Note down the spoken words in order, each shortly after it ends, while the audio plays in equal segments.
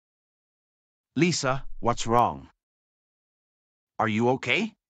Lisa, what's wrong? Are you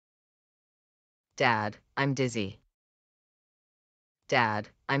okay? Dad, I'm dizzy. Dad,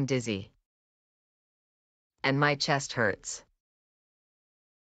 I'm dizzy. And my chest hurts.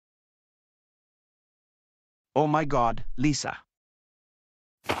 Oh my God, Lisa.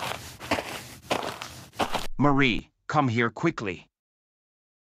 Marie, come here quickly.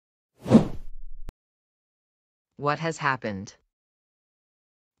 What has happened?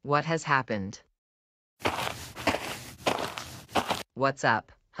 What has happened? What's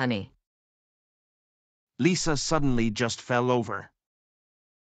up, honey? Lisa suddenly just fell over.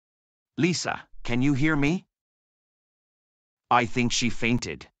 Lisa, can you hear me? I think she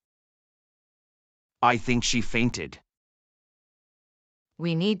fainted. I think she fainted.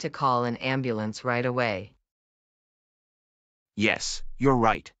 We need to call an ambulance right away. Yes, you're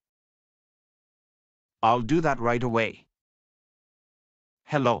right. I'll do that right away.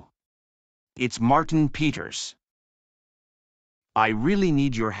 Hello. It's Martin Peters. I really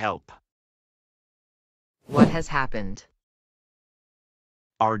need your help. What has happened?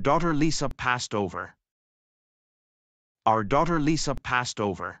 Our daughter Lisa passed over. Our daughter Lisa passed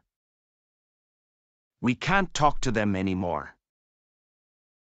over. We can't talk to them anymore.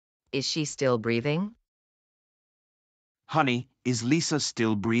 Is she still breathing? Honey, is Lisa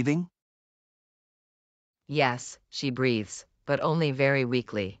still breathing? Yes, she breathes, but only very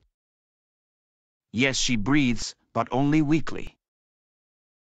weakly. Yes, she breathes, but only weakly.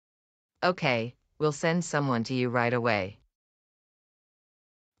 Okay, we'll send someone to you right away.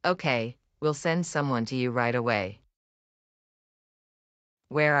 Okay, we'll send someone to you right away.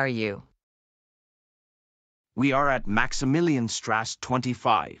 Where are you? We are at Maximilianstrasse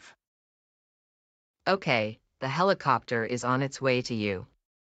 25. Okay, the helicopter is on its way to you.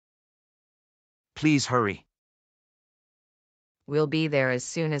 Please hurry. We'll be there as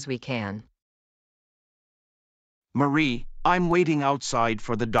soon as we can. Marie, I'm waiting outside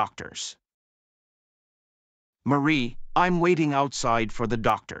for the doctors. Marie, I'm waiting outside for the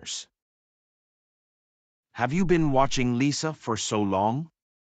doctors. Have you been watching Lisa for so long?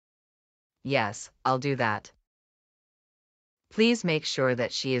 Yes, I'll do that. Please make sure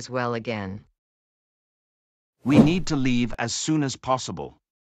that she is well again. We need to leave as soon as possible.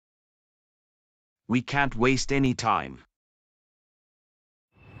 We can't waste any time.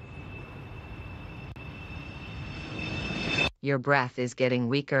 Your breath is getting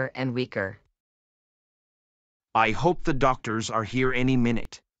weaker and weaker. I hope the doctors are here any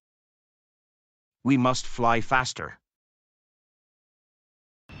minute. We must fly faster.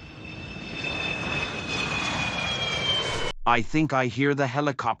 I think I hear the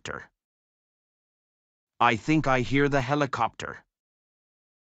helicopter. I think I hear the helicopter.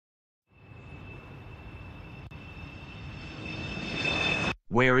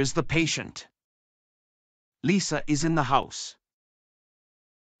 Where is the patient? Lisa is in the house.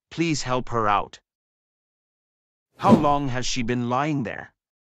 Please help her out. How long has she been lying there?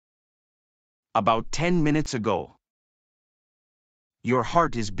 About 10 minutes ago. Your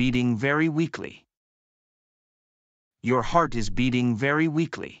heart is beating very weakly. Your heart is beating very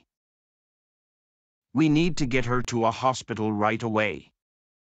weakly. We need to get her to a hospital right away.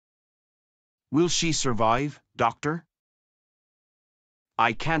 Will she survive, doctor?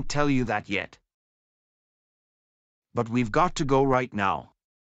 I can't tell you that yet. But we've got to go right now.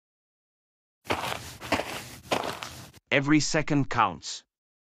 Every second counts.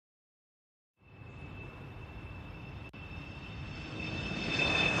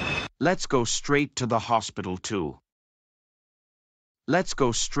 Let's go straight to the hospital too. Let's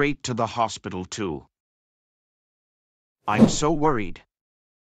go straight to the hospital too. I'm so worried.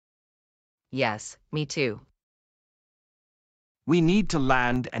 Yes, me too. We need to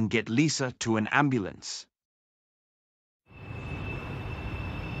land and get Lisa to an ambulance.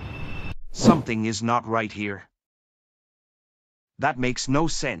 Something is not right here. That makes no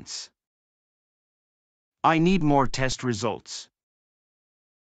sense. I need more test results.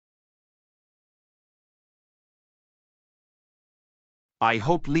 I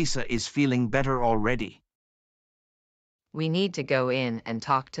hope Lisa is feeling better already. We need to go in and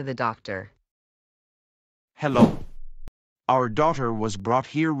talk to the doctor. Hello. Our daughter was brought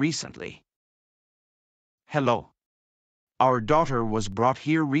here recently. Hello. Our daughter was brought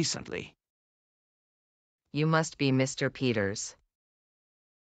here recently. You must be Mr. Peters.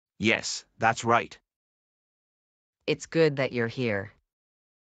 Yes, that's right. It's good that you're here.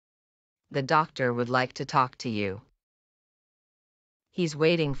 The doctor would like to talk to you. He's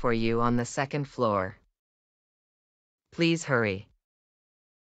waiting for you on the second floor. Please hurry.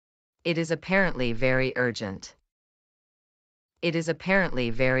 It is apparently very urgent. It is apparently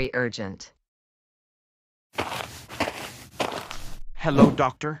very urgent. Hello,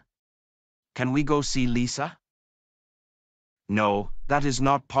 doctor? Can we go see Lisa? No, that is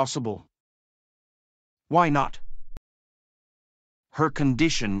not possible. Why not? Her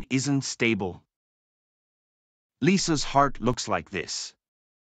condition isn't stable. Lisa's heart looks like this.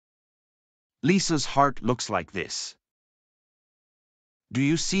 Lisa's heart looks like this. Do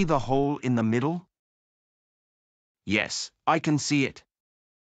you see the hole in the middle? Yes, I can see it.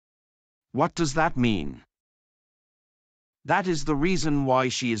 What does that mean? That is the reason why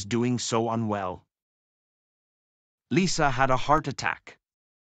she is doing so unwell. Lisa had a heart attack.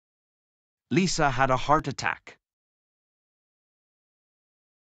 Lisa had a heart attack.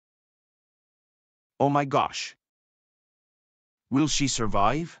 Oh my gosh. Will she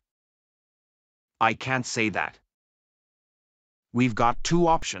survive? I can't say that. We've got two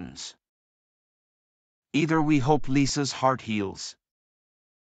options. Either we hope Lisa's heart heals.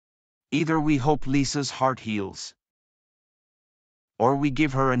 Either we hope Lisa's heart heals. Or we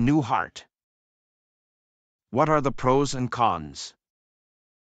give her a new heart. What are the pros and cons?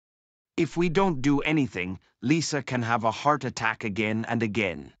 If we don't do anything, Lisa can have a heart attack again and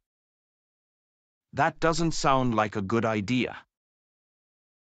again. That doesn't sound like a good idea.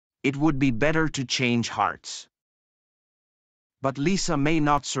 It would be better to change hearts. But Lisa may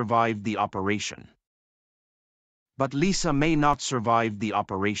not survive the operation. But Lisa may not survive the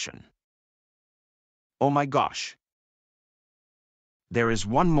operation. Oh my gosh. There is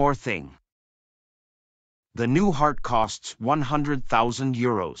one more thing. The new heart costs 100,000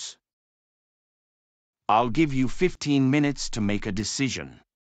 euros. I'll give you 15 minutes to make a decision.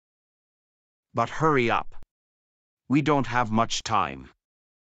 But hurry up. We don't have much time.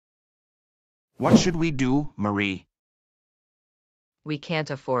 What should we do, Marie? We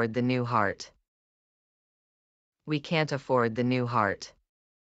can't afford the new heart. We can't afford the new heart.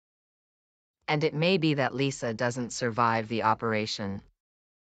 And it may be that Lisa doesn't survive the operation.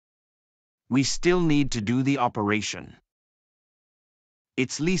 We still need to do the operation.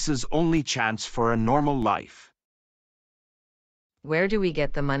 It's Lisa's only chance for a normal life. Where do we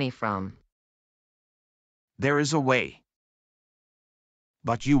get the money from? There is a way.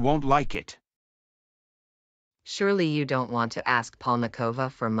 But you won't like it. Surely you don't want to ask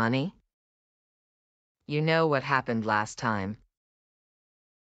Polnikova for money? You know what happened last time.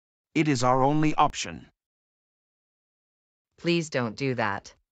 It is our only option. Please don't do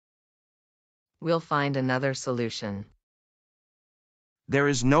that. We'll find another solution. There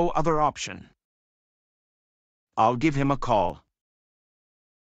is no other option. I'll give him a call.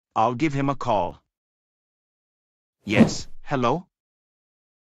 I'll give him a call. Yes, hello?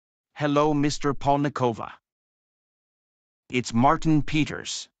 Hello, Mr. Polnikova. It's Martin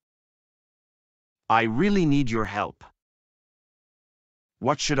Peters. I really need your help.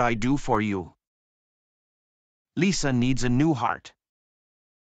 What should I do for you? Lisa needs a new heart.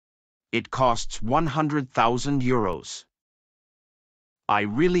 It costs 100,000 euros. I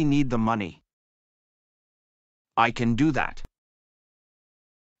really need the money. I can do that.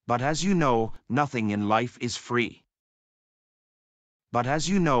 But as you know, nothing in life is free. But as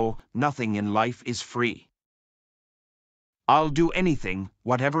you know, nothing in life is free. I'll do anything,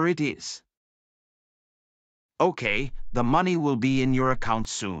 whatever it is. Okay, the money will be in your account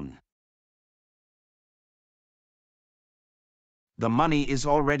soon. The money is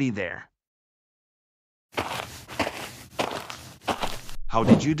already there. How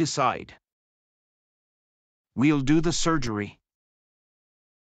did you decide? We'll do the surgery.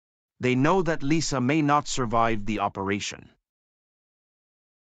 They know that Lisa may not survive the operation.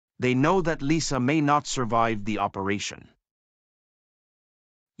 They know that Lisa may not survive the operation.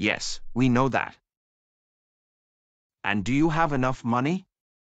 Yes, we know that. And do you have enough money?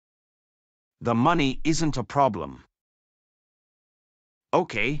 The money isn't a problem.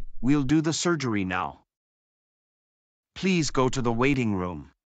 Okay, we'll do the surgery now. Please go to the waiting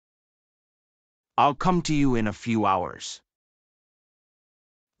room. I'll come to you in a few hours.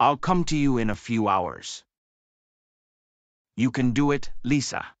 I'll come to you in a few hours. You can do it,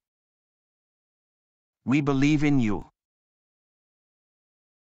 Lisa. We believe in you.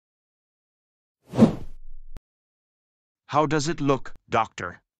 How does it look,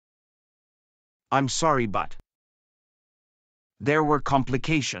 doctor? I'm sorry, but there were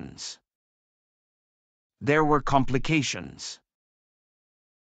complications. There were complications.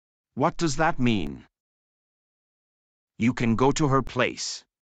 What does that mean? You can go to her place.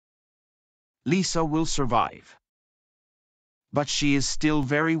 Lisa will survive. But she is still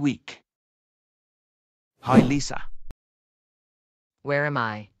very weak. Hi, Lisa. Where am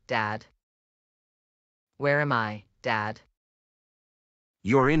I, Dad? Where am I, Dad?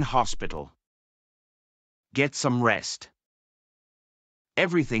 You're in hospital. Get some rest.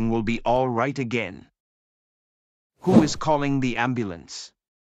 Everything will be all right again. Who is calling the ambulance?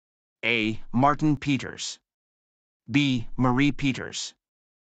 A. Martin Peters. B. Marie Peters.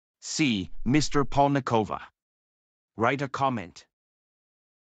 C. Mr. Polnikova. Write a comment.